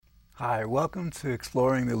Hi, welcome to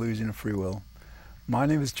Exploring the Illusion of Free Will. My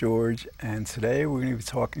name is George, and today we're going to be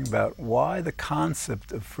talking about why the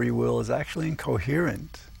concept of free will is actually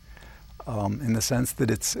incoherent, in the sense that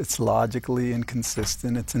it's logically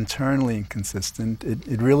inconsistent, it's internally inconsistent.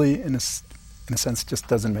 It really, in a sense, just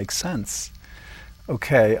doesn't make sense.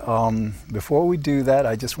 Okay, before we do that,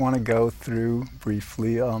 I just want to go through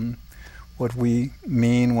briefly what we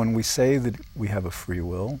mean when we say that we have a free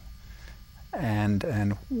will,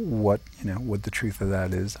 and what what the truth of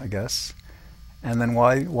that is, I guess, and then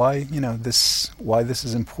why this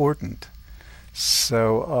is important.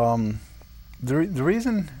 So the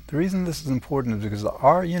reason this is important is because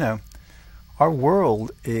our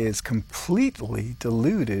world is completely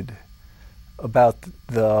deluded about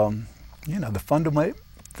the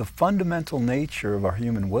fundamental nature of our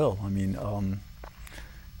human will. I mean,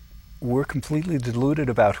 we're completely deluded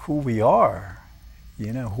about who we are.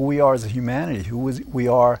 Who we are as a humanity, we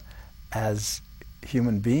are as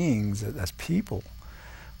human beings, as people.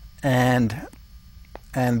 And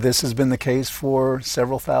this has been the case for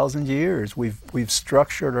several thousand years. We've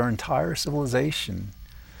structured our entire civilization,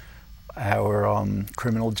 our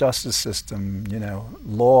criminal justice system,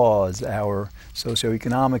 laws, our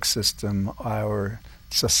socioeconomic system, our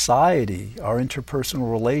society, our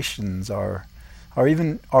interpersonal relations, our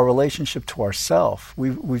relationship to ourself.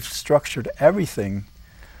 We've structured everything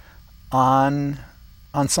on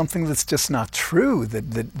something that's just not true,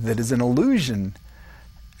 that is an illusion.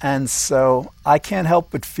 And so I can't help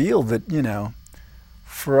but feel that,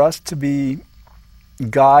 for us to be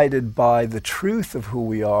guided by the truth of who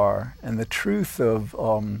we are and the truth of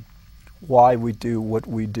why we do what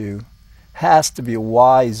we do has to be a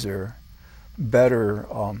wiser, better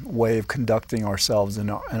way of conducting ourselves in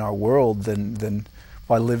our world than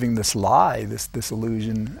by living this lie, this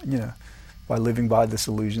illusion, by living by this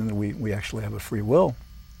illusion that we actually have a free will.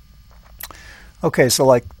 Okay,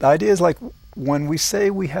 so the idea is when we say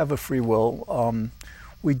we have a free will,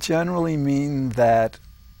 we generally mean that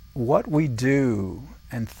what we do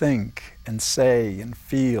and think and say and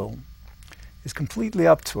feel is completely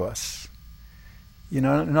up to us. In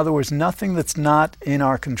other words, nothing that's not in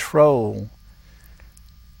our control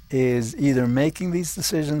is either making these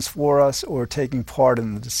decisions for us or taking part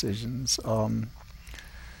in the decisions. When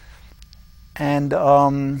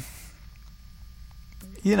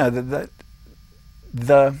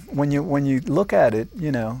you look at it,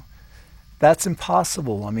 that's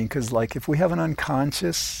impossible. I mean, because if we have an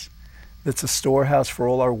unconscious that's a storehouse for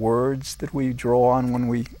all our words that we draw on when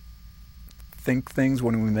we think things,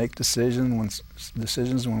 when we make decisions,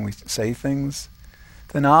 when we say things,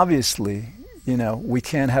 then obviously, we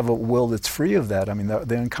can't have a will that's free of that. I mean,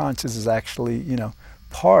 the unconscious is actually,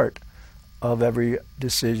 part of every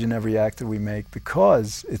decision, every act that we make,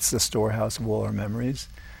 because it's the storehouse of all our memories.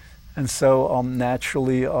 And so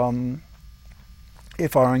naturally,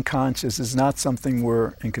 if our unconscious is not something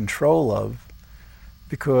we're in control of,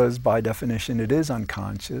 because by definition it is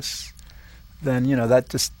unconscious, then that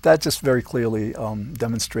just very clearly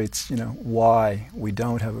demonstrates why we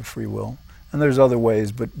don't have a free will. And there's other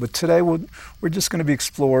ways, but today we're just going to be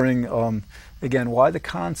exploring again why the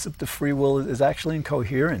concept of free will is actually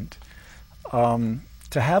incoherent. To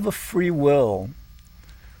have a free will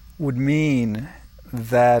would mean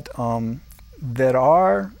that that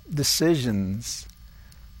our decisions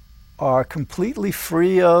are completely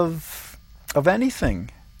free of anything.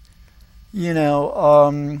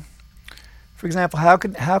 For example, how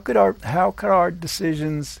could our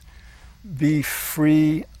decisions be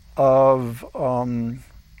free of our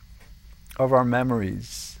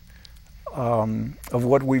memories, of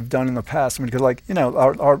what we've done in the past? I mean,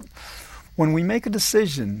 because when we make a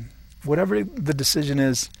decision, whatever the decision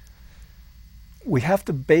is, we have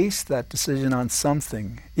to base that decision on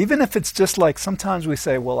something. Even if it's just sometimes we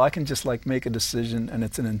say, well, I can just make a decision and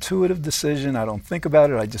it's an intuitive decision, I don't think about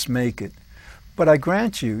it, I just make it. But I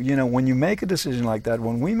grant you, when you make a decision like that,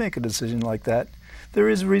 when we make a decision like that, there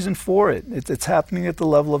is a reason for it. It's happening at the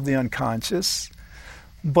level of the unconscious.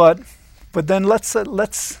 But then let's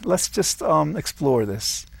just explore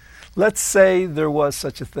this. Let's say there was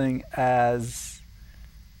such a thing as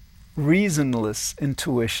reasonless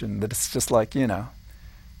intuition, that it's just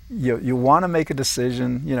you want to make a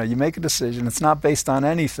decision, you make a decision, it's not based on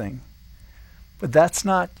anything. But that's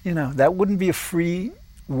not, that wouldn't be a free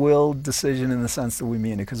will decision in the sense that we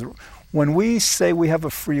mean it. Because when we say we have a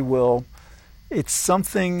free will, it's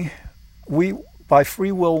something by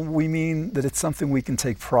free will we mean that it's something we can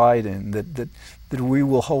take pride in, that we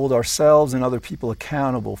will hold ourselves and other people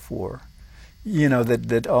accountable for. And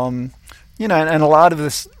a lot of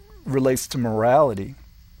this relates to morality.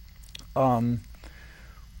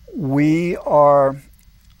 we are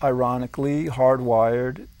ironically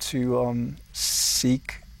hardwired to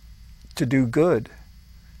seek to do good.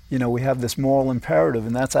 You know, we have this moral imperative,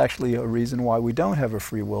 and that's actually a reason why we don't have a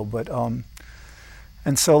free will. But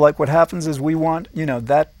and so, like, what happens is we want, you know,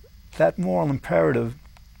 that moral imperative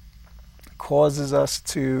causes us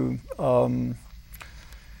to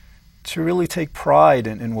really take pride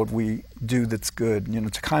in what we do that's good. You know,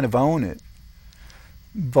 to kind of own it.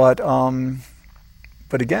 But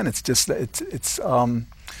again, it's just it's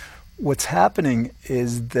what's happening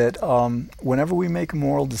is that whenever we make a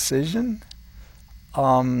moral decision,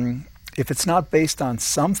 if it's not based on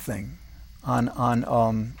something,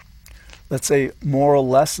 on let's say moral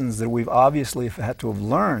lessons that we've obviously had to have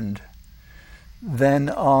learned, then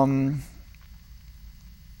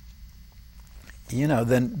you know,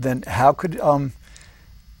 then how could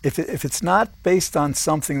if it's not based on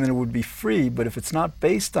something, then it would be free. But if it's not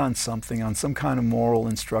based on something, on some kind of moral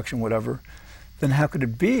instruction, whatever, then how could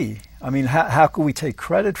it be? I mean, how could we take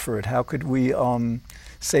credit for it? How could we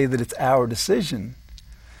say that it's our decision?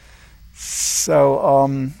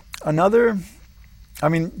 So another, I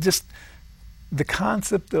mean, just the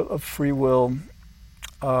concept of free will,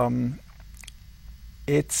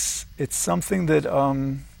 it's something that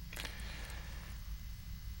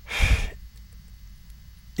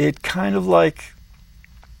it kind of like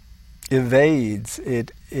evades,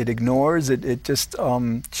 it ignores, it just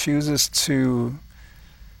chooses to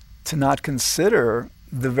not consider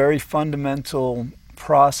the very fundamental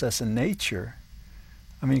process in nature.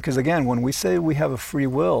 I mean, because again, when we say we have a free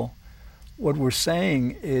will, what we're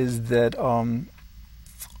saying is that our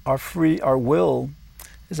will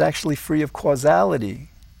is actually free of causality.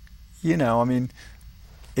 You know, I mean,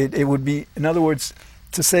 it would be, in other words,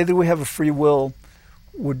 to say that we have a free will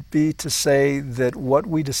would be to say that what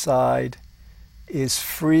we decide is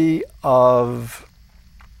free of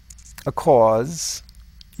a cause,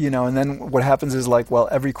 you know, and then what happens is, like, well,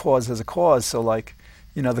 every cause has a cause, so, like,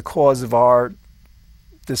 you know, the cause of our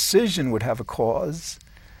decision would have a cause,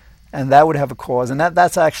 and that would have a cause, and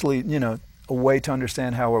that's actually, you know, a way to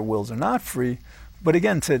understand how our wills are not free. But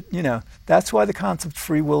again, you know, that's why the concept of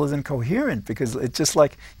free will is incoherent, because it's just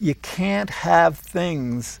like you can't have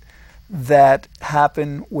things that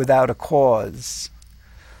happen without a cause.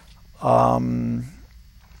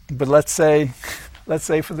 But let's say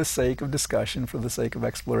for the sake of discussion, for the sake of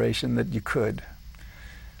exploration, that you could.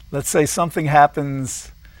 Let's say something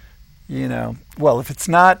happens, you know, well, if it's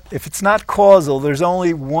not causal, there's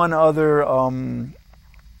only one other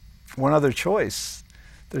choice.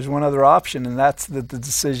 There's one other option, and that's that the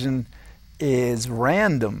decision is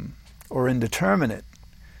random or indeterminate,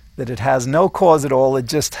 that it has no cause at all, it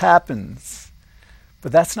just happens.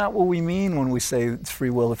 But that's not what we mean when we say it's free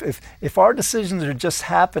will. If our decisions are just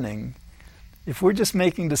happening, if we're just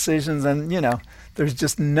making decisions and, you know, there's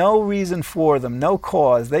just no reason for them, no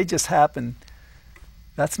cause, they just happen,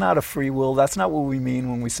 that's not a free will. That's not what we mean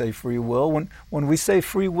when we say free will. When we say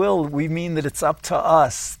free will, we mean that it's up to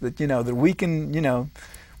us, that, you know, that we can, you know,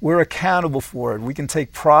 we're accountable for it. We can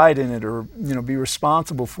take pride in it, or, you know, be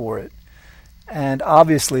responsible for it. And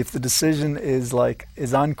obviously, if the decision is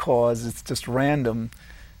uncaused, it's just random,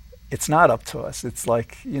 it's not up to us. It's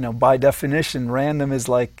like, you know, by definition, random is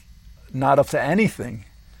like not up to anything.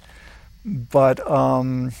 But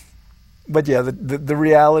yeah, the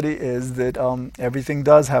reality is that everything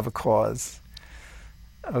does have a cause.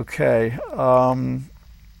 Okay,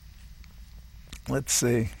 let's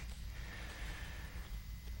see.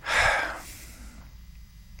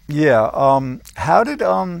 Yeah, how did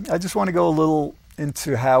I just want to go a little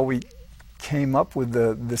into how we came up with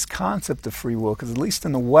this concept of free will, because at least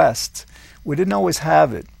in the West, we didn't always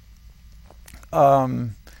have it.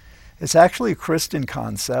 It's actually a Christian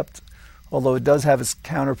concept, although it does have its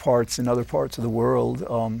counterparts in other parts of the world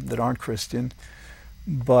that aren't Christian.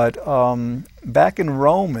 But back in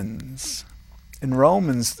Romans,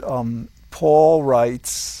 Paul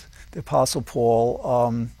writes, the Apostle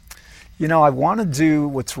Paul, you know, I want to do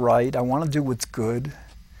what's right, I want to do what's good,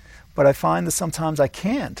 but I find that sometimes I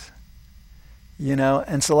can't, you know.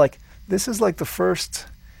 And so, like, this is like the first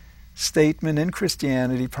statement in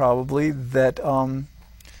Christianity, probably, that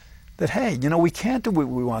hey, you know, we can't do what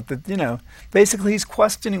we want. That, you know, basically he's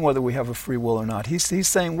questioning whether we have a free will or not. He's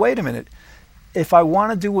saying, wait a minute, if I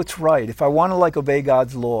want to do what's right, if I want to, like, obey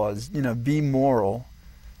God's laws, you know, be moral,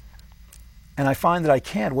 and I find that I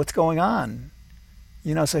can't, what's going on?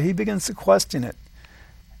 You know, so he begins to question it.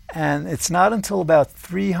 And it's not until about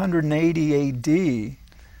 380 AD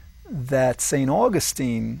that St.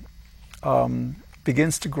 Augustine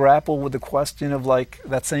begins to grapple with the question of, like,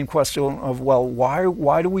 that same question of, well,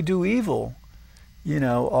 why do we do evil?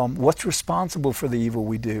 What's responsible for the evil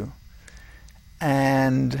we do?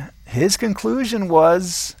 And his conclusion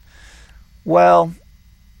was, well,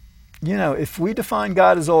 if we define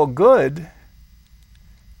God as all good,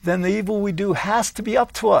 then the evil we do has to be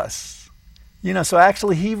up to us. So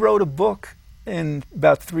actually he wrote a book in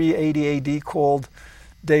about 380 AD called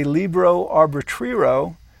De Libro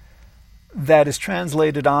Arbitriro that is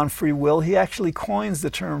translated on free will. He actually coins the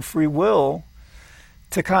term free will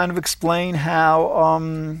to kind of explain how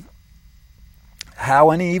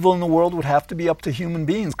any evil in the world would have to be up to human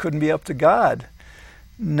beings, couldn't be up to God.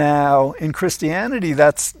 Now, in Christianity,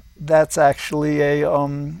 that's actually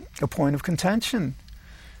a point of contention,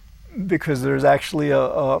 because there's actually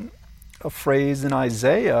a phrase in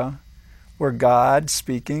Isaiah where God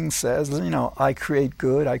speaking says, I create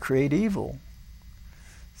good, I create evil.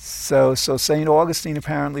 So St. Augustine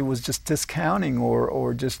apparently was just discounting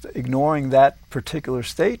or just ignoring that particular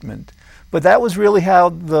statement. But that was really how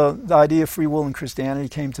the idea of free will in Christianity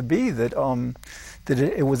came to be, that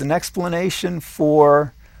it was an explanation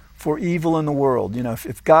for evil in the world.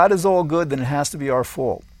 If God is all good, then it has to be our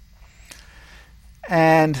fault.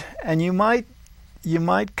 And you might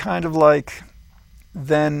kind of like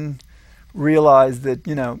then realize that,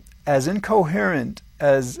 as incoherent,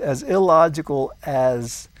 as illogical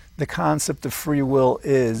as the concept of free will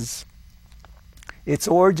is, its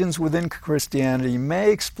origins within Christianity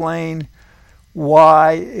may explain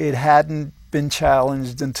why it hadn't been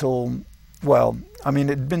challenged until, it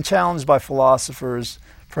had been challenged by philosophers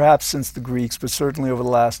perhaps since the Greeks, but certainly over the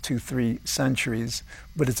last 2-3 centuries.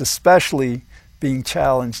 But it's especially being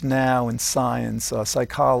challenged now in science,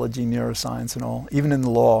 psychology, neuroscience and all, even in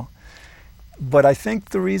the law. But I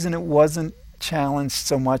think the reason it wasn't challenged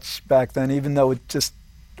so much back then, even though it just,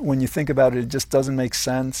 when you think about it, it just doesn't make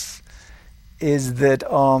sense, is that,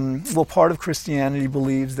 part of Christianity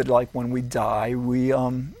believes that, like, when we die, we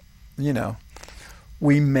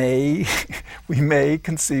may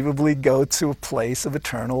conceivably go to a place of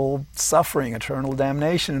eternal suffering, eternal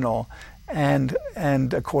damnation and all. And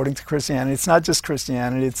according to Christianity, it's not just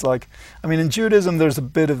Christianity, it's like, in Judaism there's a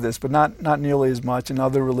bit of this, but not nearly as much, and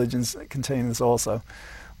other religions contain this also.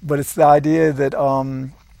 But it's the idea that,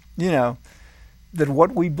 that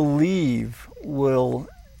what we believe will,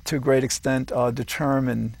 to a great extent,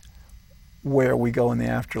 determine where we go in the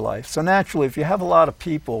afterlife. So naturally, if you have a lot of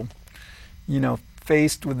people,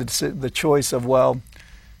 faced with the choice of,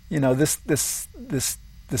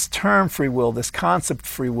 this term free will, this concept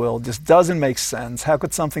free will, just doesn't make sense. How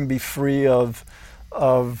could something be free of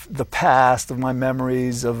the past, of my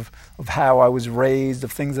memories, of how I was raised,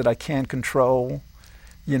 of things that I can't control,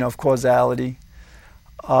 of causality?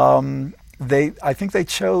 I think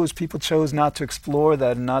people chose not to explore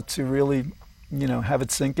that and not to really, have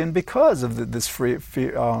it sink in because of this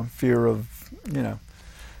fear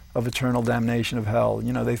of eternal damnation, of hell.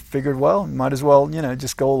 They figured, might as well,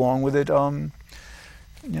 just go along with it, to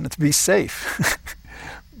be safe.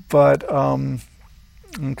 But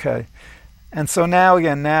okay, and so now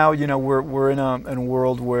we're in a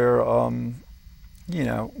world where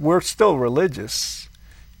we're still religious.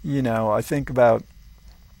 I think about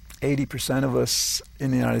 80% of us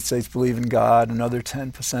in the United States believe in God, another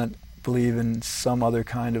 10% believe in some other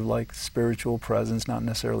kind of like spiritual presence, not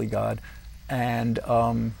necessarily God, and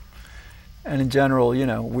in general,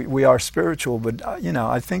 we are spiritual, but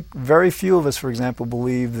I think very few of us, for example,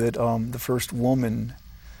 believe that the first woman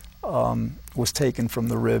was taken from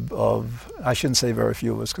the rib of, I shouldn't say very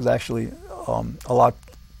few of us, because actually a lot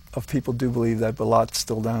of people do believe that, but a lot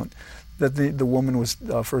still don't, that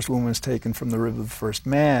the first woman was taken from the rib of the first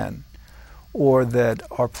man, or that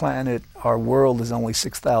our planet, our world is only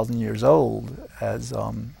 6,000 years old, as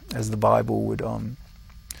the Bible would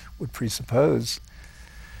presuppose.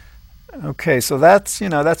 Okay, so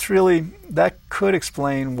that's really, that could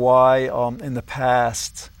explain why in the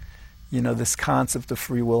past, this concept of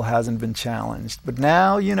free will hasn't been challenged. But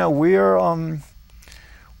now,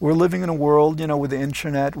 we're living in a world, with the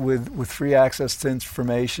internet, with free access to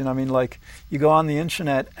information. You go on the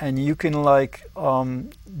internet and you can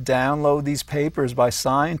download these papers by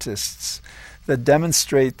scientists that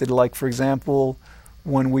demonstrate that, for example,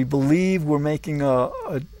 when we believe we're making a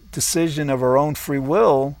decision of our own free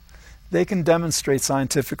will, they can demonstrate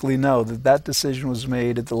scientifically, that decision was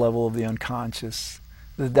made at the level of the unconscious,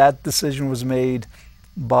 that decision was made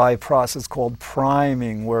by a process called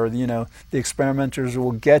priming, where the experimenters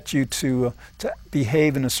will get you to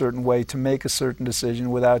behave in a certain way, to make a certain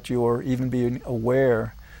decision without you even being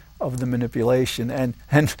aware of the manipulation. And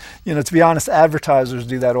to be honest, advertisers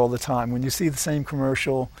do that all the time. When you see the same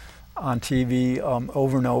commercial on TV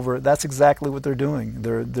over and over, that's exactly what they're doing.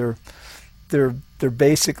 They're they're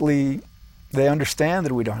basically, they understand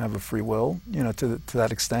that we don't have a free will, to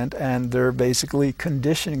that extent, and they're basically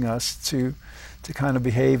conditioning us to kind of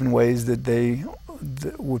behave in ways that they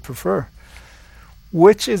would prefer,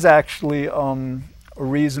 which is actually a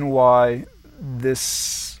reason why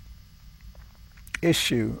this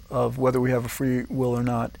issue of whether we have a free will or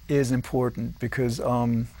not is important, because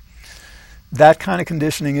that kind of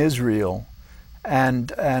conditioning is real,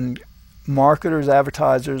 and marketers,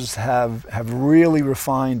 advertisers have really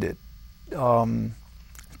refined it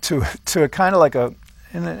to a kind of like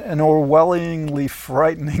an Orwellingly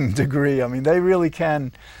frightening degree. I mean, they really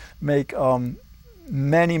can make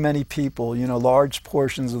many people, large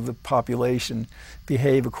portions of the population,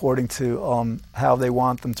 behave according to how they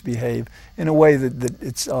want them to behave in a way that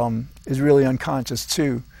it's is really unconscious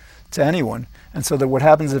to anyone. And so that what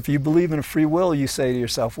happens if you believe in a free will, you say to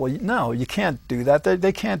yourself, well, no, you can't do that.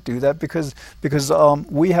 They can't do that because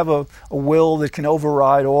we have a will that can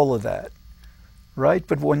override all of that, right?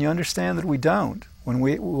 But when you understand that we don't,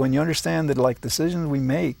 when you understand that like decisions we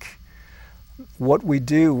make, what we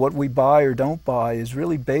do, what we buy or don't buy, is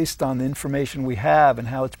really based on the information we have and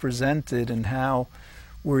how it's presented and how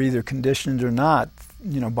we're either conditioned or not,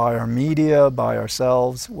 by our media, by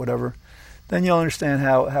ourselves, whatever, then you'll understand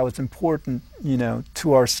how it's important,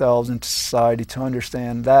 to ourselves and to society to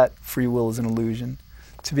understand that free will is an illusion,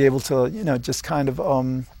 to be able to, just kind of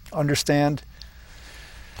understand,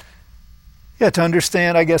 to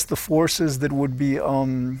understand, I guess, the forces that would be,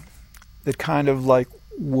 that kind of like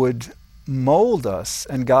would mold us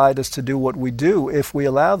and guide us to do what we do if we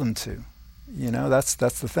allow them to. That's the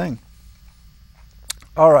thing.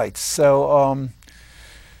 All right, so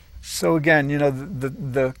again,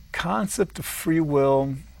 the concept of free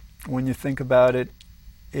will, when you think about it,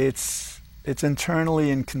 it's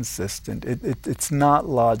internally inconsistent. It's not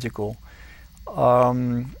logical.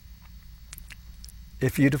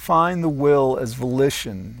 If you define the will as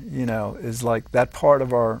volition, is like that part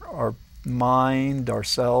of our mind,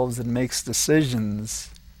 ourselves, that makes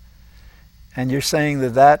decisions, and you're saying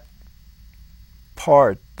that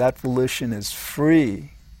part, that volition, is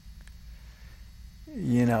free,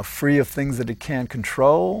 free of things that it can't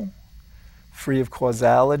control, free of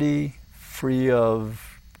causality, free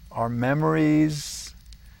of our memories,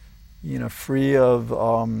 free of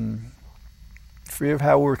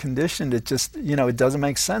how we're conditioned. It just, it doesn't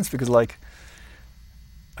make sense, because, like,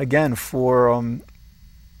 again, for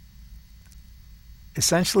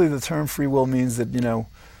essentially the term free will means that,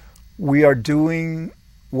 we are doing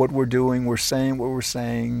what we're doing, we're saying what we're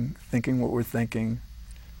saying, thinking what we're thinking,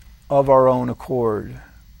 of our own accord,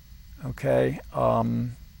 okay?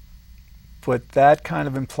 But that kind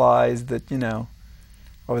of implies that,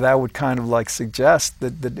 or that would kind of like suggest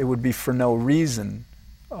that it would be for no reason,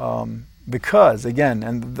 because,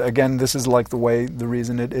 again, this is like the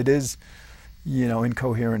reason it is,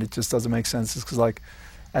 incoherent, it just doesn't make sense, is because, like,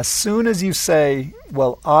 as soon as you say,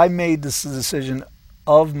 well, I made this decision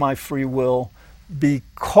of my free will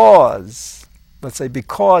because, let's say,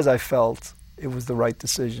 because I felt it was the right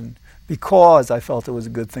decision, because I felt it was a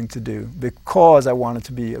good thing to do, because I wanted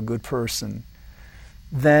to be a good person,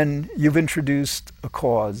 then you've introduced a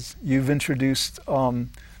cause. You've introduced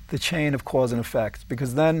the chain of cause and effect,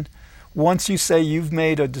 because then once you say you've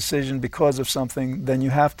made a decision because of something, then you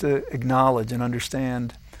have to acknowledge and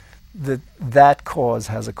understand that cause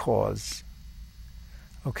has a cause.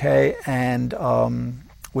 Okay? And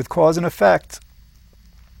with cause and effect,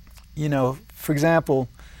 for example,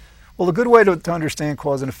 well, a good way to understand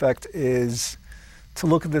cause and effect is to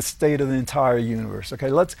look at the state of the entire universe. Okay,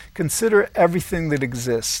 let's consider everything that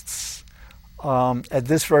exists at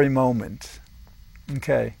this very moment.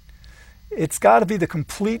 Okay, it's got to be the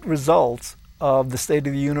complete result of the state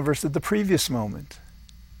of the universe at the previous moment.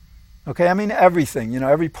 Okay, I mean everything.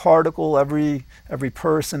 Every particle, every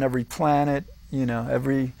person, every planet.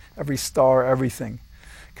 Every star, everything.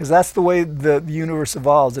 Because that's the way the universe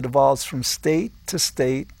evolves. It evolves from state to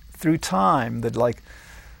state through time. That, like,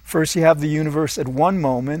 first you have the universe at one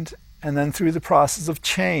moment, and then through the process of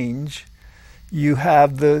change, you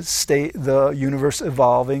have the universe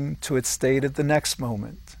evolving to its state at the next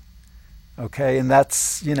moment. Okay, and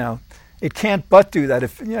that's, it can't but do that.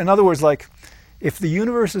 If, in other words, like, if the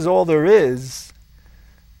universe is all there is,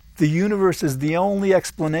 the universe is the only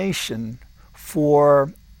explanation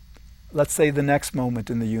for, let's say, the next moment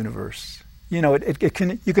in the universe. You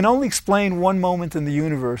can only explain one moment in the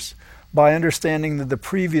universe by understanding that the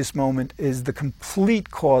previous moment is the complete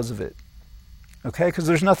cause of it. Okay, because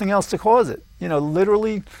there's nothing else to cause it.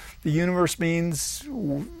 Literally, the universe means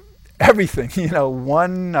everything.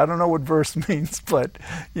 One, I don't know what verse means, but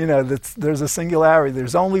there's a singularity.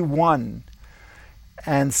 There's only one.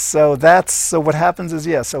 And so what happens is,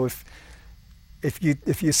 yeah, so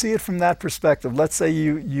if you see it from that perspective, let's say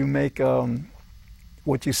you make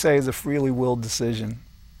what you say is a freely willed decision,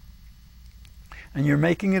 and you're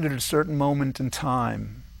making it at a certain moment in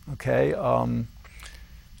time, okay?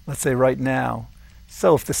 Let's say right now.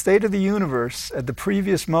 So if the state of the universe at the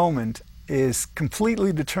previous moment is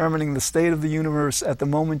completely determining the state of the universe at the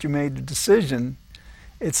moment you made the decision,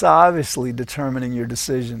 it's obviously determining your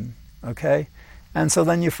decision, okay? And so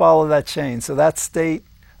then you follow that chain. So that state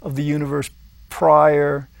of the universe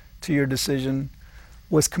prior to your decision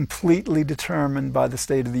was completely determined by the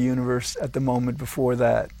state of the universe at the moment before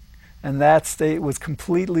that. And that state was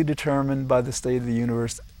completely determined by the state of the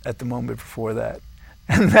universe at the moment before that.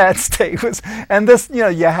 And that state was, and this, you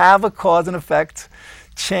have a cause and effect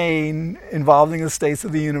chain involving the states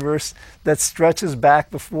of the universe that stretches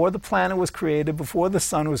back before the planet was created, before the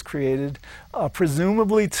sun was created,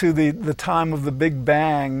 presumably to the time of the Big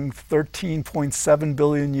Bang, 13.7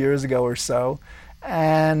 billion years ago or so.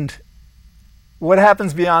 And what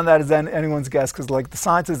happens beyond that is anyone's guess, because like the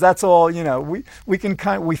scientists, that's all, we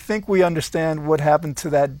think we understand what happened to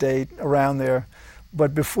that date around there.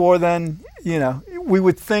 But before then, we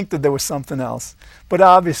would think that there was something else. But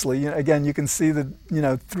obviously, again, you can see that,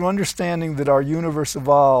 through understanding that our universe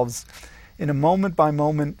evolves in a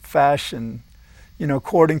moment-by-moment fashion,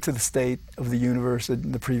 according to the state of the universe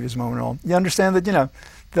at the previous moment. You understand that,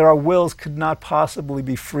 that our wills could not possibly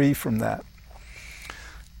be free from that.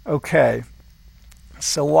 Okay,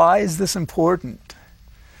 so why is this important?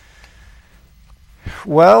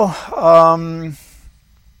 Well,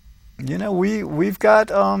 we've got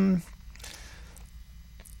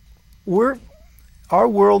our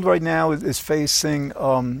world right now is facing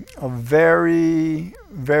a very,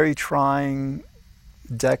 very trying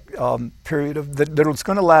period that it's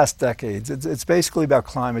going to last decades. It's basically about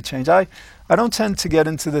climate change. I don't tend to get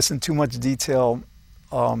into this in too much detail,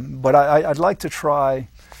 but I'd like to try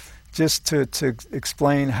just to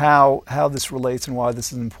explain how this relates and why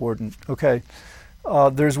this is important. Okay,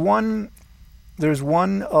 there's one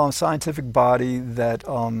scientific body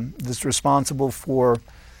that's responsible for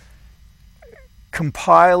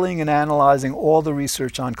compiling and analyzing all the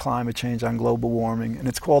research on climate change, on global warming, and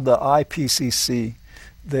it's called the IPCC,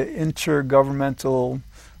 the Intergovernmental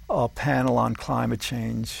Panel on Climate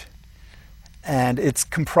Change. And it's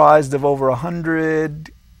comprised of over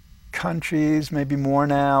 100 countries, maybe more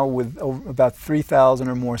now, with about 3,000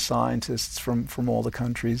 or more scientists from all the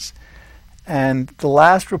countries. And the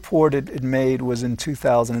last report it made was in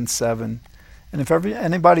 2007. And if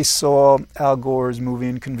anybody saw Al Gore's movie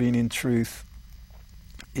Inconvenient Truth,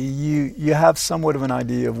 you have somewhat of an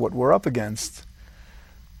idea of what we're up against.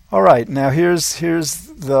 All right, now here's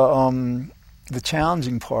the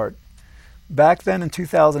challenging part. Back then in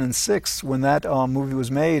 2006, when that movie was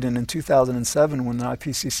made, and in 2007, when the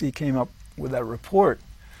IPCC came up with that report,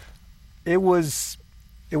 it was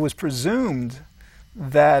presumed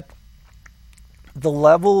that the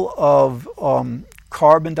level of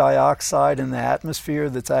carbon dioxide in the atmosphere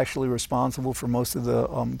that's actually responsible for most of the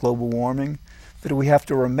global warming that we have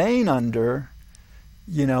to remain under,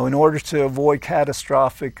 in order to avoid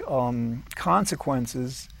catastrophic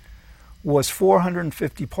consequences, was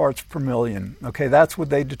 450 parts per million. Okay, that's what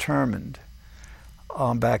they determined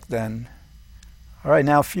back then. All right,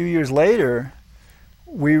 now a few years later,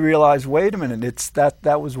 we realized, wait a minute,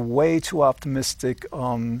 that was way too optimistic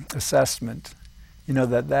assessment.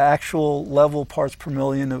 That the actual level parts per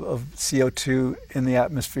million of CO2 in the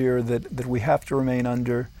atmosphere that we have to remain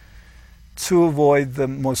under to avoid the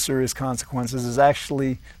most serious consequences is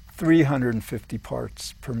actually 350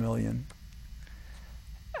 parts per million.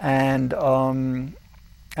 And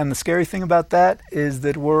the scary thing about that is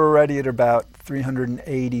that we're already at about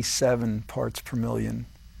 387 parts per million.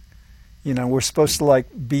 We're supposed to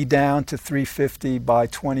be down to 350 by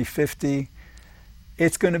 2050.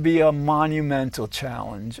 It's going to be a monumental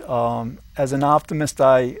challenge. As an optimist,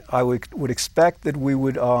 I would expect that we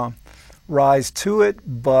would rise to it,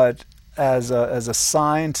 but as a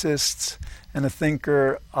scientist and a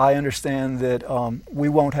thinker, I understand that we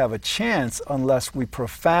won't have a chance unless we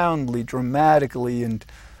profoundly, dramatically, and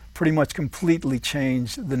pretty much completely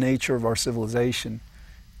change the nature of our civilization.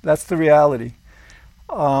 That's the reality.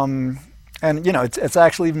 And it's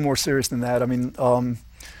actually even more serious than that. I mean,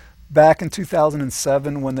 back in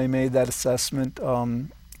 2007, when they made that assessment,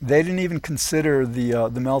 they didn't even consider the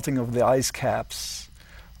melting of the ice caps,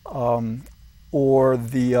 or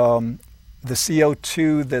the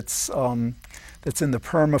CO2 that's in the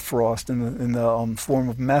permafrost in the form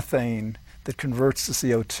of methane that converts to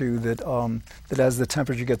CO2. That as the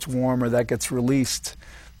temperature gets warmer, that gets released.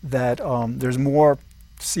 That there's more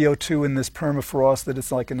CO2 in this permafrost that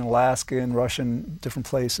it's like in Alaska and Russia and different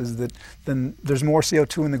places, that then there's more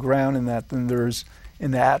CO2 in the ground in that than there's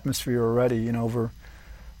in the atmosphere already, you know, over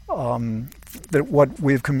that what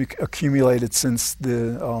we've accumulated since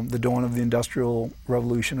the dawn of the Industrial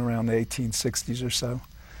Revolution around the 1860s or so.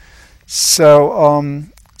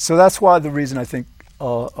 So that's why the reason I think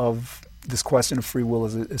of this question of free will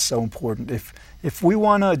is so important. If we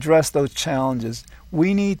want to address those challenges,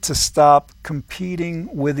 we need to stop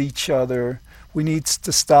competing with each other. We need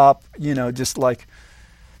to stop, you know, just like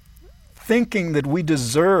thinking that we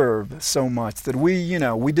deserve so much, that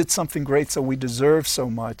we did something great, so we deserve so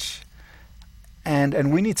much.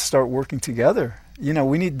 And we need to start working together. You know,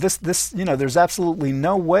 we need this, you know, there's absolutely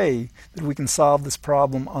no way that we can solve this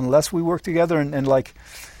problem unless we work together. And like,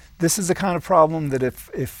 this is the kind of problem that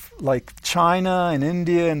if like China and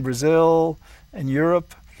India and Brazil and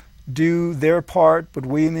Europe do their part, but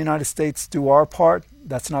we in the United States do our part,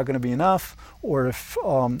 that's not going to be enough. Or if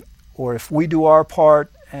we do our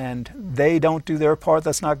part and they don't do their part,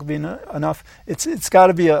 that's not going to be enough. It's got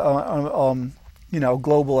to be a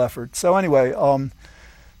global effort. So anyway,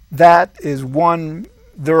 that is one.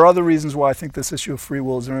 There are other reasons why I think this issue of free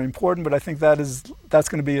will is very important, but I think that's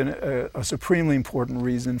going to be a supremely important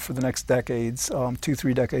reason for the next decades,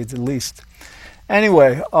 2-3 decades at least.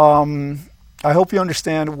 Anyway, I hope you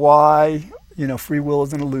understand why, you know, free will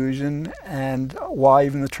is an illusion, and why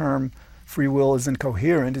even the term free will is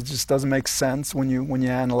incoherent. It just doesn't make sense when you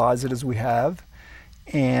analyze it as we have.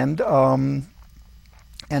 And I'll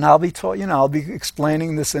be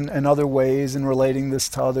explaining this in other ways and relating this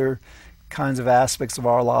to other kinds of aspects of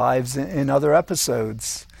our lives in other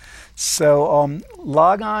episodes. So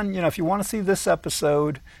log on, you know, if you want to see this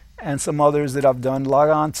episode and some others that I've done, log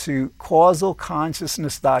on to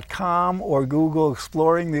causalconsciousness.com or Google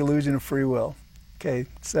Exploring the Illusion of Free Will. Okay,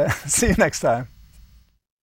 so see you next time.